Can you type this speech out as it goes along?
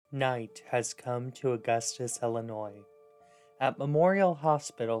Night has come to Augustus, Illinois. At Memorial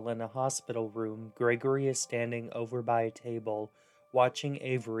Hospital in a hospital room, Gregory is standing over by a table, watching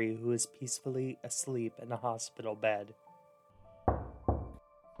Avery, who is peacefully asleep in a hospital bed.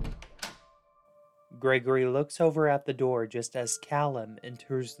 Gregory looks over at the door just as Callum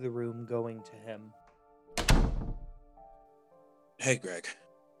enters the room going to him. Hey, Greg.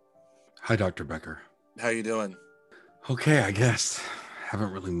 Hi, Dr. Becker. How you doing? Okay, I guess.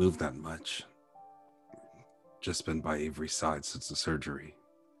 Haven't really moved that much. Just been by Avery's side since the surgery.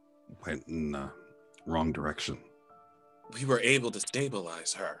 Went in the wrong direction. We were able to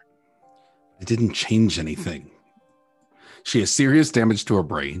stabilize her. It didn't change anything. She has serious damage to her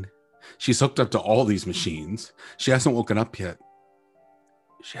brain. She's hooked up to all these machines. She hasn't woken up yet.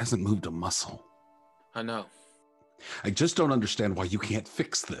 She hasn't moved a muscle. I know. I just don't understand why you can't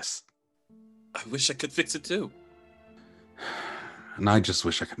fix this. I wish I could fix it too. And I just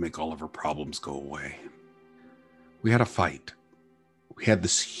wish I could make all of her problems go away. We had a fight. We had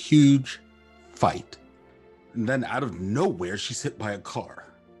this huge fight. And then out of nowhere, she's hit by a car.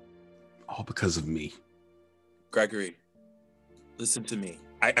 All because of me. Gregory, listen to me.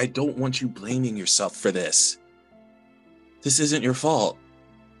 I don't want you blaming yourself for this. This isn't your fault.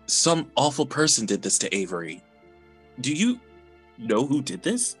 Some awful person did this to Avery. Do you know who did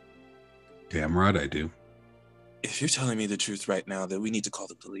this? Damn right I do. If you're telling me the truth right now, then we need to call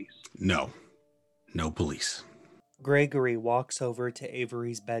the police. No. No police. Gregory walks over to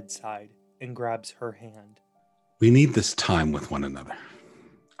Avery's bedside and grabs her hand. We need this time with one another.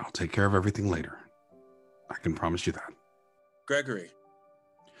 I'll take care of everything later. I can promise you that. Gregory.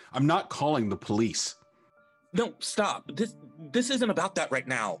 I'm not calling the police. No, stop. This isn't about that right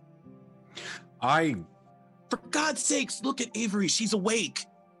now. For God's sakes, look at Avery. She's awake.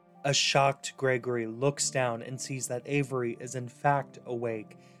 A shocked Gregory looks down and sees that Avery is in fact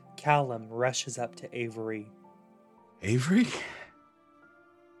awake. Callum rushes up to Avery. Avery?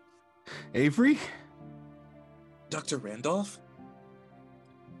 Avery? Dr. Randolph?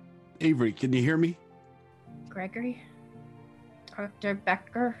 Avery, can you hear me? Gregory? Dr.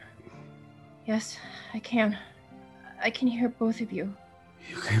 Becker? Yes, I can. I can hear both of you.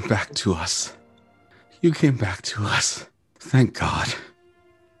 You came back to us. You came back to us. Thank God.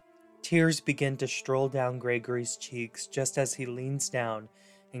 Tears begin to stroll down Gregory's cheeks just as he leans down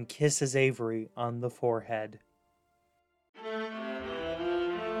and kisses Avery on the forehead.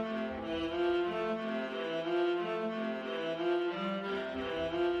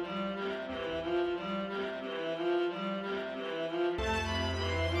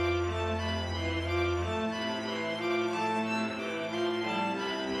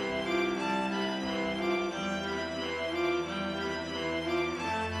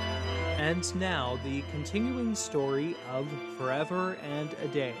 And now, the continuing story of Forever and a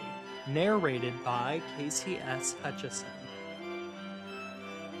Day, narrated by Casey S. Hutchison.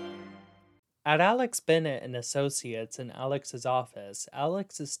 At Alex Bennett and Associates in Alex's office,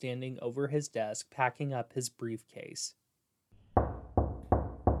 Alex is standing over his desk packing up his briefcase.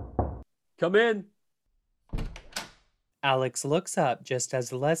 Come in. Alex looks up just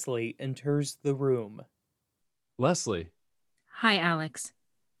as Leslie enters the room. Leslie, Hi, Alex.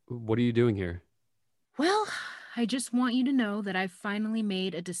 what are you doing here? Well, I just want you to know that I've finally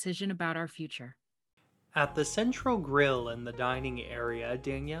made a decision about our future. At the central grill in the dining area,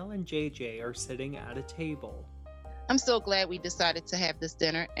 Danielle and JJ are sitting at a table. I'm so glad we decided to have this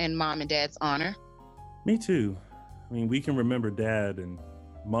dinner in Mom and Dad's honor. Me too. I mean, we can remember Dad, and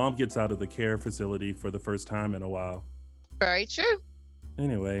Mom gets out of the care facility for the first time in a while. Very true.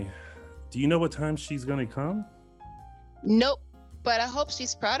 Anyway, do you know what time she's gonna come? Nope, but I hope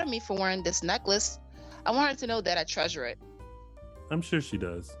she's proud of me for wearing this necklace. I want her to know that I treasure it. I'm sure she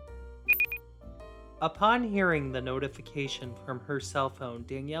does. Upon hearing the notification from her cell phone,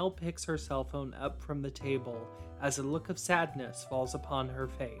 Danielle picks her cell phone up from the table as a look of sadness falls upon her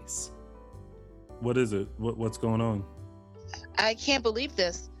face. What is it? What's going on? I can't believe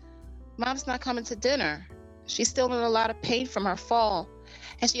this. Mom's not coming to dinner. She's still in a lot of pain from her fall,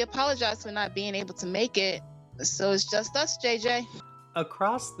 and she apologized for not being able to make it. So it's just us, JJ.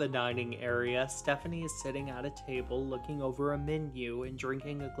 Across the dining area, Stephanie is sitting at a table looking over a menu and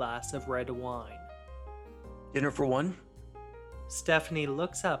drinking a glass of red wine. Dinner for one? Stephanie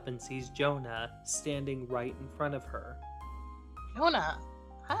looks up and sees Jonah standing right in front of her. Jonah,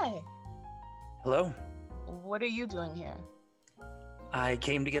 hi. Hello. What are you doing here? I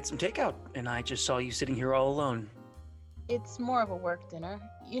came to get some takeout, and I just saw you sitting here all alone. It's more of a work dinner.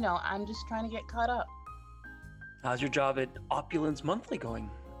 You know, I'm just trying to get caught up. How's your job at Opulence Monthly going?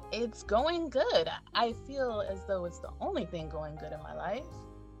 It's going good. I feel as though it's the only thing going good in my life.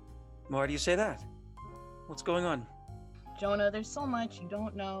 Why do you say that? What's going on? Jonah, there's so much you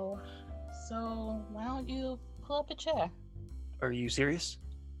don't know. So why don't you pull up a chair? Are you serious?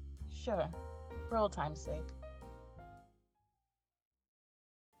 Sure, for old time's sake.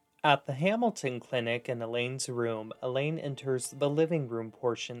 At the Hamilton Clinic in Elaine's room, Elaine enters the living room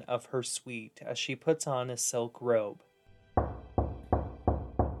portion of her suite as she puts on a silk robe.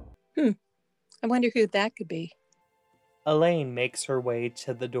 I wonder who that could be. Elaine makes her way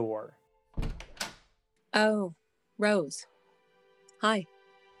to the door. Oh, Rose. Hi.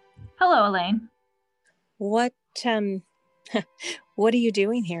 Hello, Elaine. What, what are you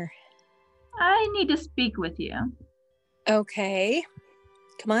doing here? I need to speak with you. Okay.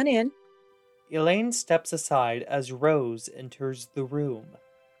 Come on in. Elaine steps aside as Rose enters the room.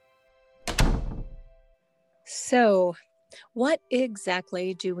 So, what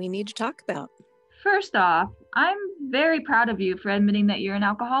exactly do we need to talk about? First off, I'm very proud of you for admitting that you're an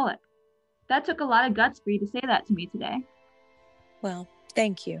alcoholic. That took a lot of guts for you to say that to me today. Well,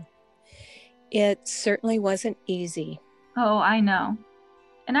 thank you. It certainly wasn't easy. Oh, I know.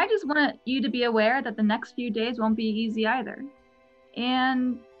 And I just want you to be aware that the next few days won't be easy either.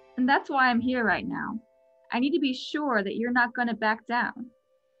 And that's why I'm here right now. I need to be sure that you're not going to back down.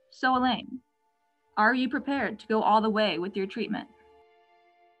 So, Elaine, are you prepared to go all the way with your treatment?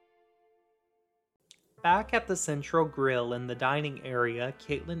 Back at the Central Grill in the dining area,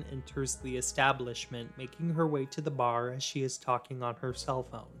 Caitlin enters the establishment, making her way to the bar as she is talking on her cell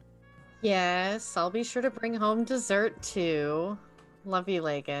phone. Yes, I'll be sure to bring home dessert too. Love you,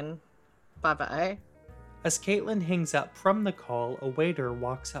 Lakin. Bye-bye. As Caitlin hangs up from the call, a waiter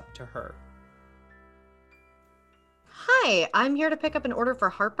walks up to her. Hi, I'm here to pick up an order for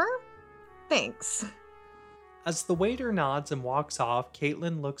Harper. Thanks. As the waiter nods and walks off,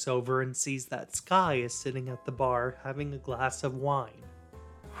 Caitlin looks over and sees that Sky is sitting at the bar having a glass of wine.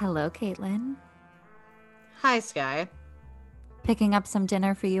 Hello, Caitlin. Hi, Sky. Picking up some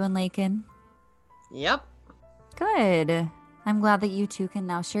dinner for you and Lakin? Yep. Good. I'm glad that you two can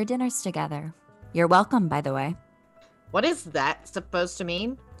now share dinners together. You're welcome, by the way. What is that supposed to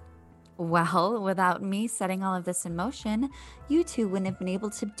mean? Well, without me setting all of this in motion, you two wouldn't have been able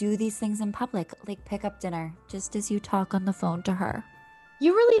to do these things in public, like pick up dinner, just as you talk on the phone to her.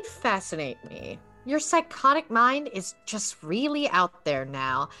 You really fascinate me. Your psychotic mind is just really out there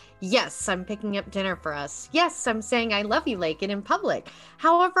now. Yes, I'm picking up dinner for us. Yes, I'm saying I love you, Lakin, in public.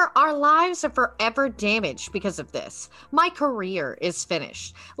 However, our lives are forever damaged because of this. My career is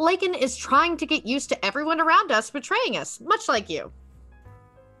finished. Lakin is trying to get used to everyone around us betraying us, much like you.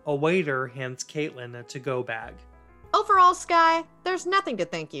 A waiter hands Caitlin a to-go bag. Overall, Sky, there's nothing to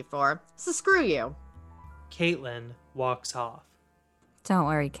thank you for, so screw you. Caitlin walks off. Don't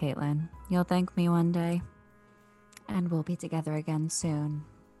worry, Caitlin. You'll thank me one day. And we'll be together again soon.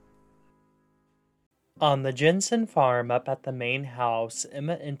 On the Jensen farm up at the main house,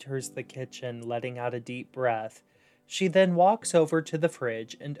 Emma enters the kitchen, letting out a deep breath. She then walks over to the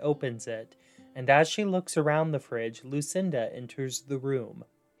fridge and opens it, and as she looks around the fridge, Lucinda enters the room.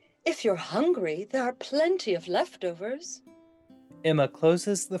 If you're hungry, there are plenty of leftovers. Emma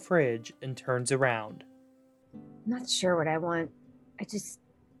closes the fridge and turns around. I'm not sure what I want. I just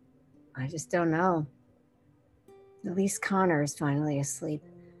don't know. At least Connor is finally asleep.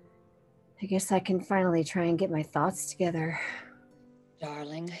 I guess I can finally try and get my thoughts together.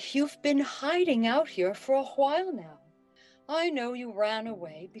 Darling, you've been hiding out here for a while now. I know you ran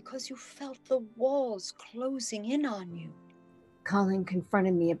away because you felt the walls closing in on you. Colin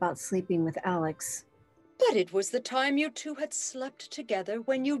confronted me about sleeping with Alex. But it was the time you two had slept together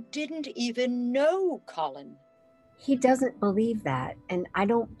when you didn't even know Colin. He doesn't believe that, and I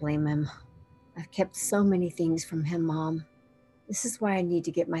don't blame him. I've kept so many things from him, Mom. This is why I need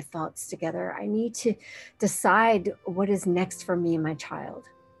to get my thoughts together. I need to decide what is next for me and my child.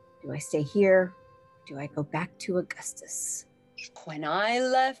 Do I stay here? Do I go back to Augustus? When I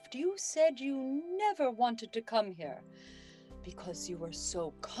left, you said you never wanted to come here because you were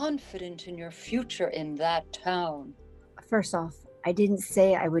so confident in your future in that town. First off, I didn't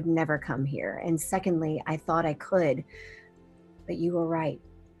say I would never come here. And secondly, I thought I could. But you were right.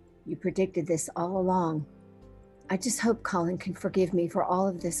 You predicted this all along. I just hope Colin can forgive me for all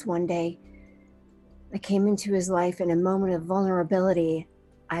of this one day. I came into his life in a moment of vulnerability.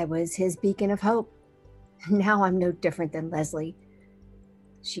 I was his beacon of hope. Now I'm no different than Leslie.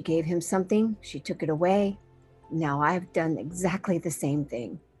 She gave him something, she took it away. Now I've done exactly the same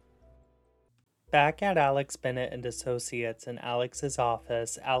thing. Back at Alex Bennett and Associates in Alex's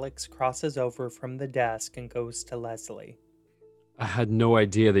office, Alex crosses over from the desk and goes to Leslie. I had no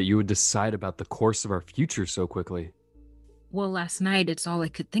idea that you would decide about the course of our future so quickly. Well, last night, it's all I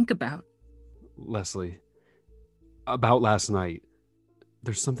could think about. Leslie, about last night,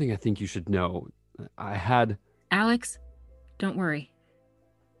 there's something I think you should know. Alex, don't worry.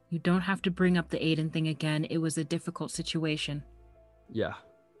 You don't have to bring up the Aiden thing again. It was a difficult situation. Yeah,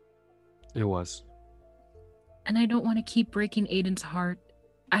 it was. And I don't want to keep breaking Aiden's heart.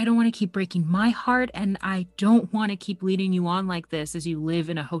 I don't want to keep breaking my heart, and I don't want to keep leading you on like this as you live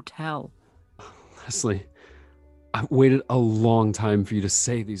in a hotel. Leslie, I've waited a long time for you to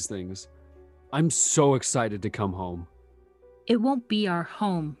say these things. I'm so excited to come home. It won't be our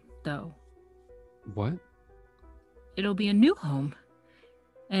home, though. What? It'll be a new home.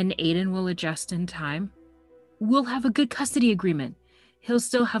 And Aiden will adjust in time. We'll have a good custody agreement. He'll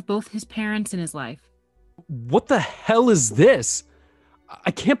still have both his parents in his life. What the hell is this?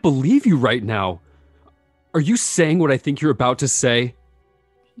 I can't believe you right now. Are you saying what I think you're about to say?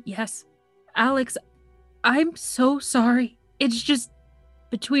 Yes. Alex, I'm so sorry. It's just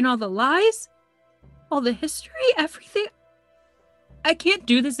between all the lies, all the history, everything. I can't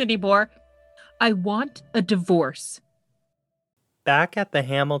do this anymore. I want a divorce. Back at the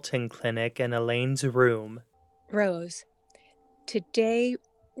Hamilton Clinic in Elaine's room. Rose, today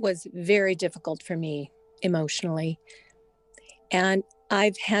was very difficult for me emotionally. And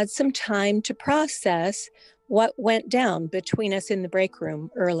I've had some time to process what went down between us in the break room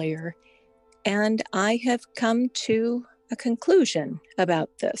earlier. And I have come to a conclusion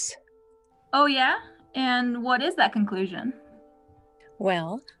about this. Oh, yeah? And what is that conclusion?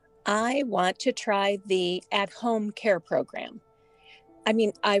 Well, I want to try the at-home care program. I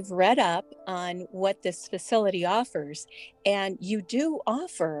mean, I've read up on what this facility offers, and you do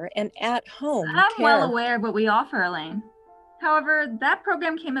offer an at-home care. I'm well aware of what we offer, Elaine. However, that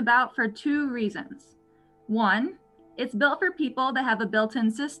program came about for 2 reasons. 1, it's built for people that have a built-in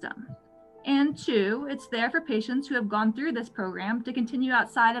system. And 2, it's there for patients who have gone through this program to continue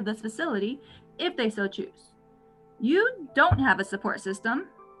outside of this facility if they so choose. You don't have a support system,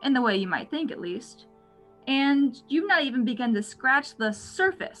 in the way you might think at least. And you've not even begun to scratch the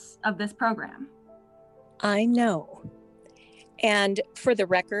surface of this program. I know. And for the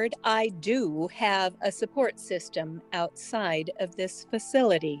record, I do have a support system outside of this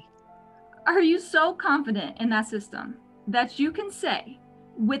facility. Are you so confident in that system that you can say,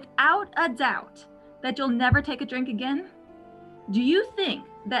 without a doubt, that you'll never take a drink again? Do you think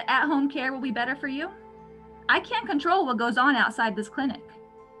that at-home care will be better for you? I can't control what goes on outside this clinic.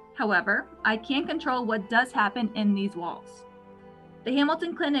 However, I can control what does happen in these walls. The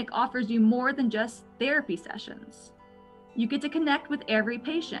Hamilton Clinic offers you more than just therapy sessions. You get to connect with every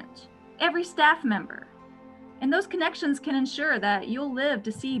patient, every staff member, and those connections can ensure that you'll live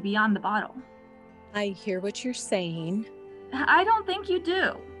to see beyond the bottle. I hear what you're saying. I don't think you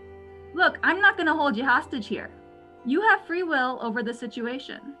do. Look, I'm not going to hold you hostage here. You have free will over the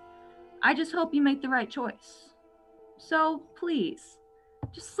situation. I just hope you make the right choice. So please,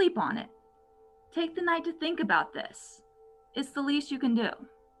 just sleep on it. Take the night to think about this. It's the least you can do.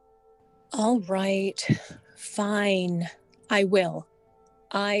 All right, fine. I will.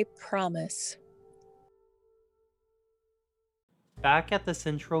 I promise. Back at the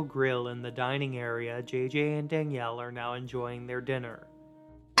Central Grill in the dining area, JJ and Danielle are now enjoying their dinner.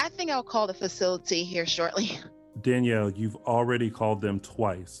 I think I'll call the facility here shortly. Danielle, you've already called them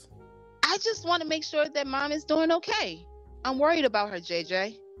twice. I just want to make sure that Mom is doing okay. I'm worried about her,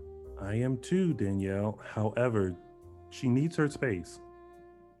 JJ. I am too, Danielle. However, she needs her space.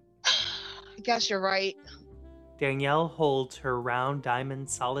 I guess you're right. Danielle holds her round diamond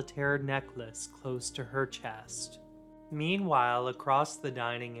solitaire necklace close to her chest. Meanwhile, across the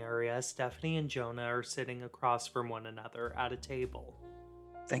dining area, Stephanie and Jonah are sitting across from one another at a table.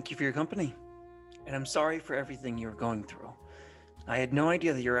 Thank you for your company. And I'm sorry for everything you were going through. I had no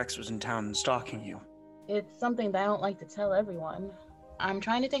idea that your ex was in town and stalking you. It's something that I don't like to tell everyone. I'm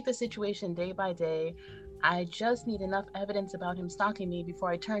trying to take the situation day by day. I just need enough evidence about him stalking me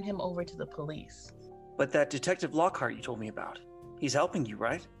before I turn him over to the police. But that Detective Lockhart you told me about, he's helping you,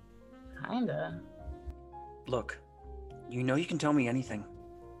 right? Kinda. Look, you know you can tell me anything.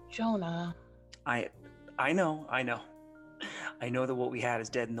 Jonah. I know. I know that what we had is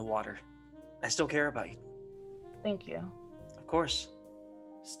dead in the water. I still care about you. Thank you. Of course.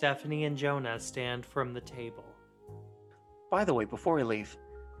 Stephanie and Jonah stand from the table. By the way, before we leave,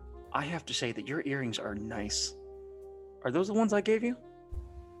 I have to say that your earrings are nice. Are those the ones I gave you?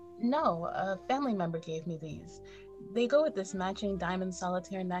 No, a family member gave me these. They go with this matching diamond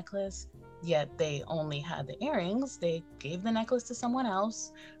solitaire necklace, yet they only had the earrings. They gave the necklace to someone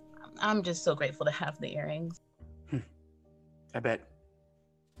else. I'm just so grateful to have the earrings. I bet.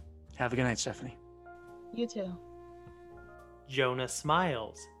 Have a good night, Stephanie. You too. Jonah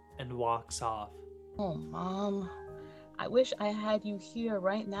smiles and walks off. Oh, Mom. I wish I had you here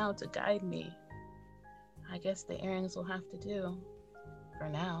right now to guide me. I guess the earrings will have to do. For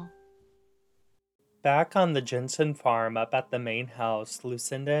now. Back on the Jensen farm up at the main house,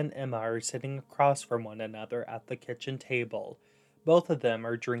 Lucinda and Emma are sitting across from one another at the kitchen table. Both of them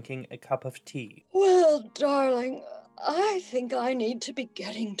are drinking a cup of tea. Well, darling, I think I need to be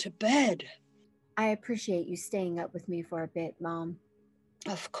getting to bed. I appreciate you staying up with me for a bit, Mom.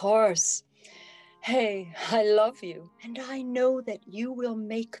 Of course. Hey, I love you, and I know that you will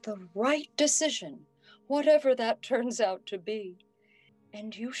make the right decision, whatever that turns out to be.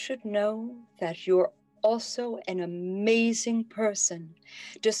 And you should know that you're also an amazing person,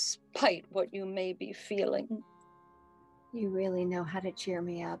 despite what you may be feeling. You really know how to cheer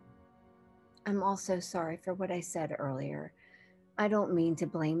me up. I'm also sorry for what I said earlier. I don't mean to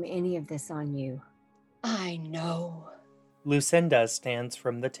blame any of this on you. I know. Lucinda stands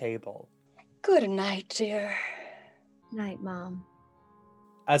from the table. Good night, dear. Night, Mom.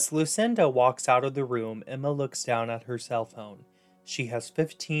 As Lucinda walks out of the room, Emma looks down at her cell phone. She has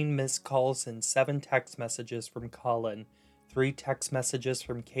 15 missed calls and 7 text messages from Colin, 3 text messages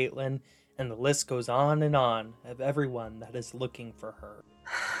from Caitlin, and the list goes on of everyone that is looking for her.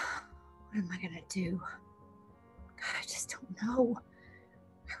 What am I gonna do? God, I just don't know.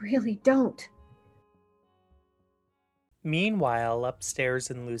 I really don't. Meanwhile,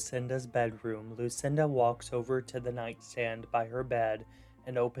 upstairs in Lucinda's bedroom, Lucinda walks over to the nightstand by her bed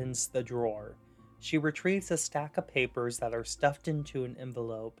and opens the drawer. She retrieves a stack of papers that are stuffed into an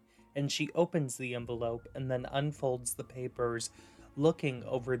envelope, and she opens the envelope and then unfolds the papers, looking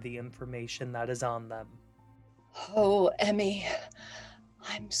over the information that is on them. Oh, Emmy,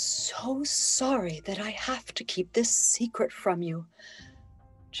 I'm so sorry that I have to keep this secret from you.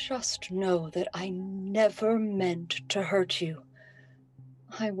 Just know that I never meant to hurt you.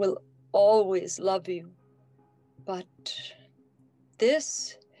 I will always love you. But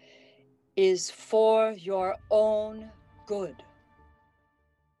this is for your own good.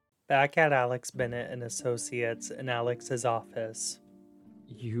 Back at Alex Bennett and Associates in Alex's office.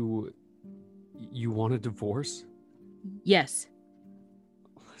 You want a divorce? Yes.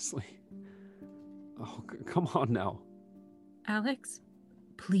 Leslie. Oh, come on now. Alex,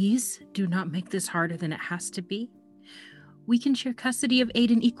 please do not make this harder than it has to be. We can share custody of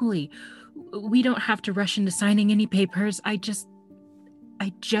Aiden equally. We don't have to rush into signing any papers. I just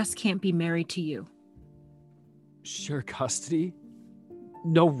can't be married to you. Share custody?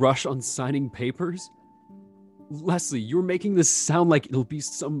 No rush on signing papers? Leslie, you're making this sound like it'll be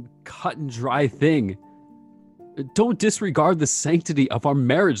some cut and dry thing. Don't disregard the sanctity of our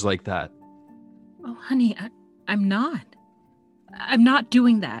marriage like that. Oh, honey, I'm not. I'm not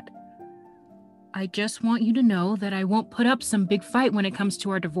doing that. I just want you to know that I won't put up some big fight when it comes to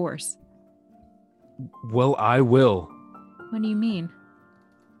our divorce. Well, I will. What do you mean?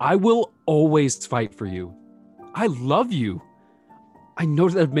 I will always fight for you. I love you. I know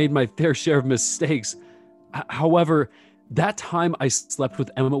that I've made my fair share of mistakes. However, that time I slept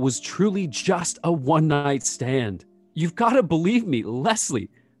with Emma was truly just a one-night stand. You've got to believe me, Leslie.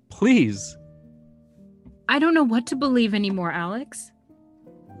 Please. I don't know what to believe anymore, Alex.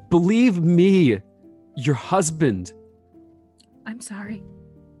 Believe me, your husband. I'm sorry.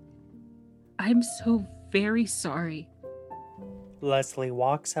 I'm so very sorry. Leslie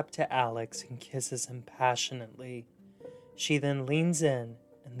walks up to Alex and kisses him passionately. She then leans in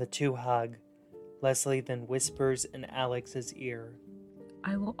and the two hug. Leslie then whispers in Alex's ear,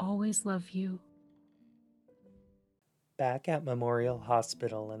 I will always love you. Back at Memorial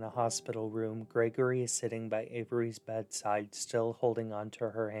Hospital in a hospital room, Gregory is sitting by Avery's bedside, still holding onto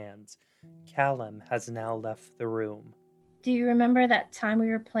her hands. Callum has now left the room. Do you remember that time we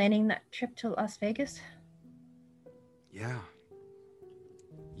were planning that trip to Las Vegas? Yeah.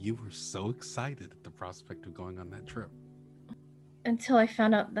 You were so excited at the prospect of going on that trip. Until I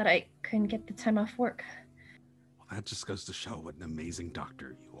found out that I couldn't get the time off work. Well, that just goes to show what an amazing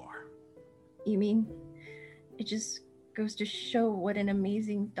doctor you are. You mean it just goes to show what an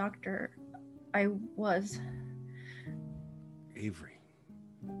amazing doctor I was? Avery,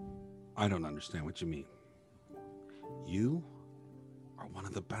 I don't understand what you mean. You are one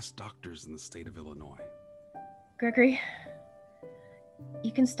of the best doctors in the state of Illinois. Gregory,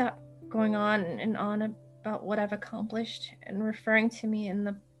 you can stop going on and on about what I've accomplished and referring to me in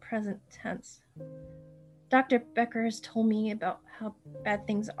the present tense. Dr. Becker has told me about how bad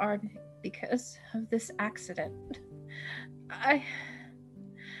things are because of this accident. I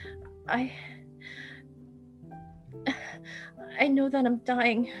know that I'm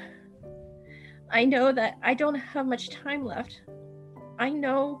dying. I know that I don't have much time left. I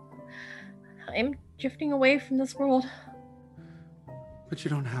know I'm drifting away from this world. But you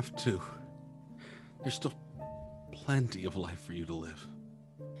don't have to. There's still plenty of life for you to live.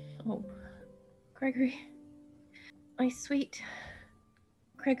 Oh, Gregory. My sweet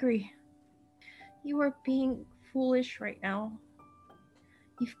Gregory. You are being foolish right now.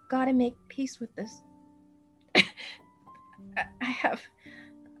 You've got to make peace with this.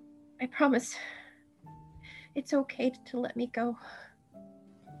 I promise. It's okay to let me go.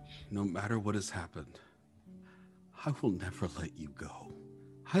 No matter what has happened, I will never let you go.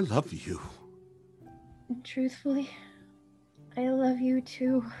 I love you. Truthfully, I love you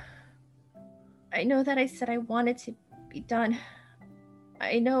too. I know that I said I wanted to be done.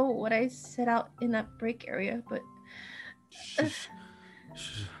 I know what I set out in that break area, but... Shh.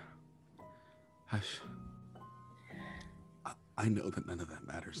 Hush. I know that none of that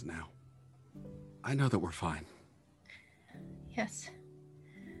matters now. I know that we're fine. Yes.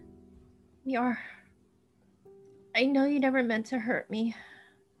 We are. I know you never meant to hurt me.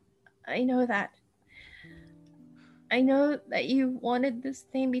 I know that. I know that you wanted this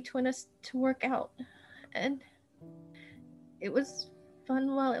thing between us to work out. And it was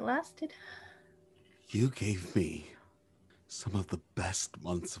fun while it lasted. You gave me some of the best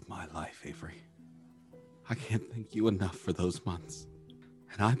months of my life, Avery. I can't thank you enough for those months.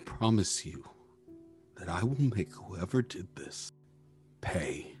 And I promise you that I will make whoever did this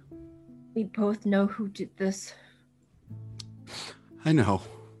pay. We both know who did this. I know.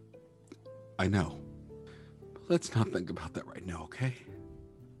 But let's not think about that right now, okay?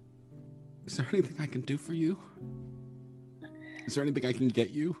 Is there anything I can do for you? Is there anything I can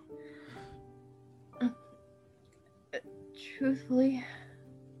get you? Truthfully,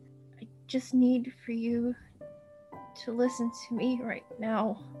 I just need for you to listen to me right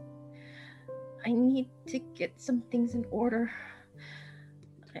now. I need to get some things in order.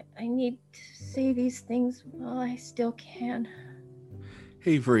 I need to say these things while I still can.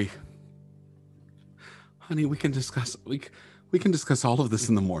 Avery. Honey, we can discuss all of this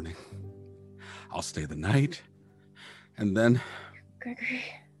in the morning. I'll stay the night, and then... Gregory,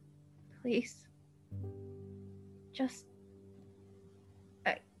 please. Just...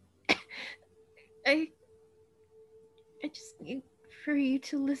 I just need for you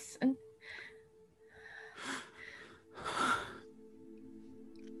to listen.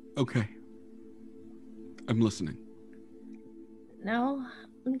 Okay. I'm listening. Now,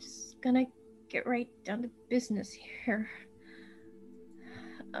 I'm just gonna get right down to business here.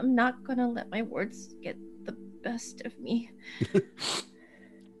 I'm not gonna let my words get the best of me. You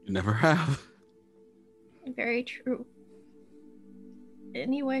never have. Very true.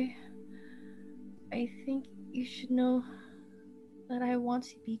 Anyway, I think you should know that I want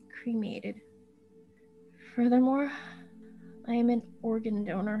to be cremated. Furthermore, I am an organ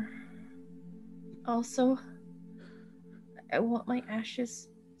donor. Also, I want my ashes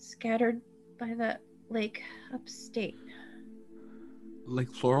scattered by that lake upstate.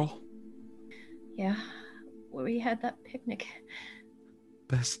 Lake Floral? Yeah, where we had that picnic.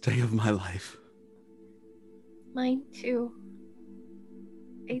 Best day of my life. Mine too.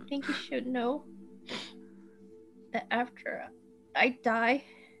 I think you should know that after I die,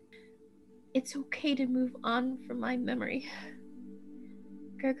 it's okay to move on from my memory.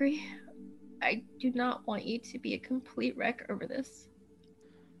 Gregory, I do not want you to be a complete wreck over this.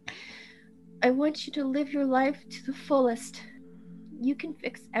 I want you to live your life to the fullest. You can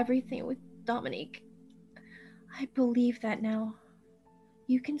fix everything with Dominique. I believe that now.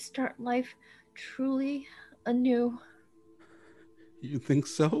 You can start life truly anew. You think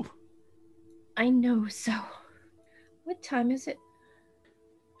so? I know so. What time is it?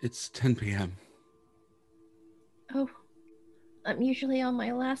 It's 10 p.m. Oh, I'm usually on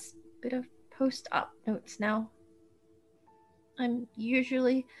my last bit of post-op notes now. I'm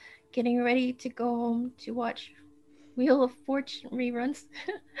usually getting ready to go home to watch Wheel of Fortune reruns.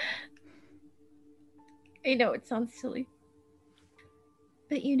 I know it sounds silly,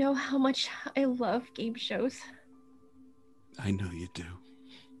 but you know how much I love game shows. I know you do.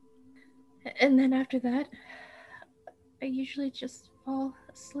 And then after that, I usually just fall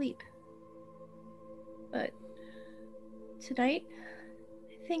asleep. But tonight,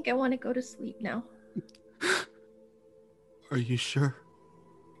 I think I want to go to sleep now. Are you sure?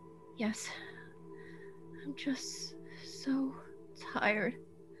 Yes. I'm just so tired.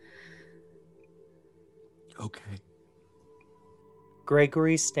 Okay.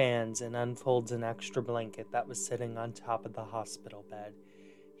 Gregory stands and unfolds an extra blanket that was sitting on top of the hospital bed.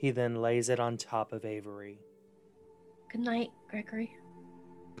 He then lays it on top of Avery. Good night, Gregory.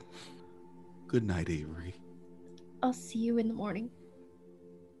 Good night, Avery. I'll see you in the morning.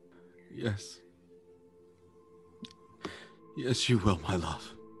 Yes. Yes, you will, my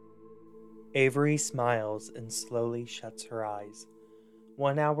love. Avery smiles and slowly shuts her eyes.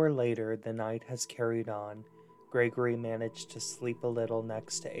 1 hour later, the night has carried on. Gregory managed to sleep a little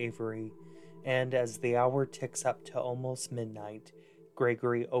next to Avery, and as the hour ticks up to almost midnight,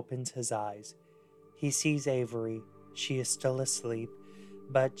 Gregory opens his eyes. He sees Avery. She is still asleep,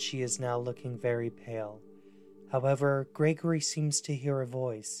 but she is now looking very pale. However, Gregory seems to hear a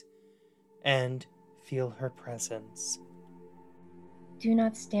voice and feel her presence. Do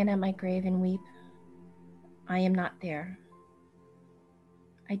not stand at my grave and weep. I am not there.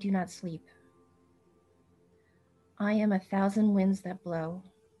 I do not sleep. I am 1,000 winds that blow.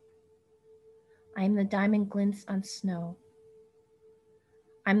 I am the diamond glints on snow.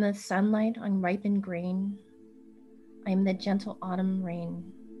 I am the sunlight on ripened grain. I am the gentle autumn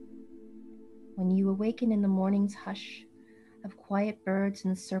rain. When you awaken in the morning's hush of quiet birds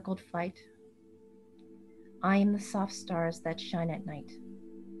in circled flight, I am the soft stars that shine at night.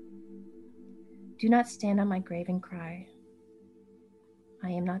 Do not stand on my grave and cry.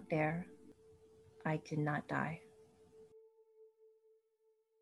 I am not there. I did not die.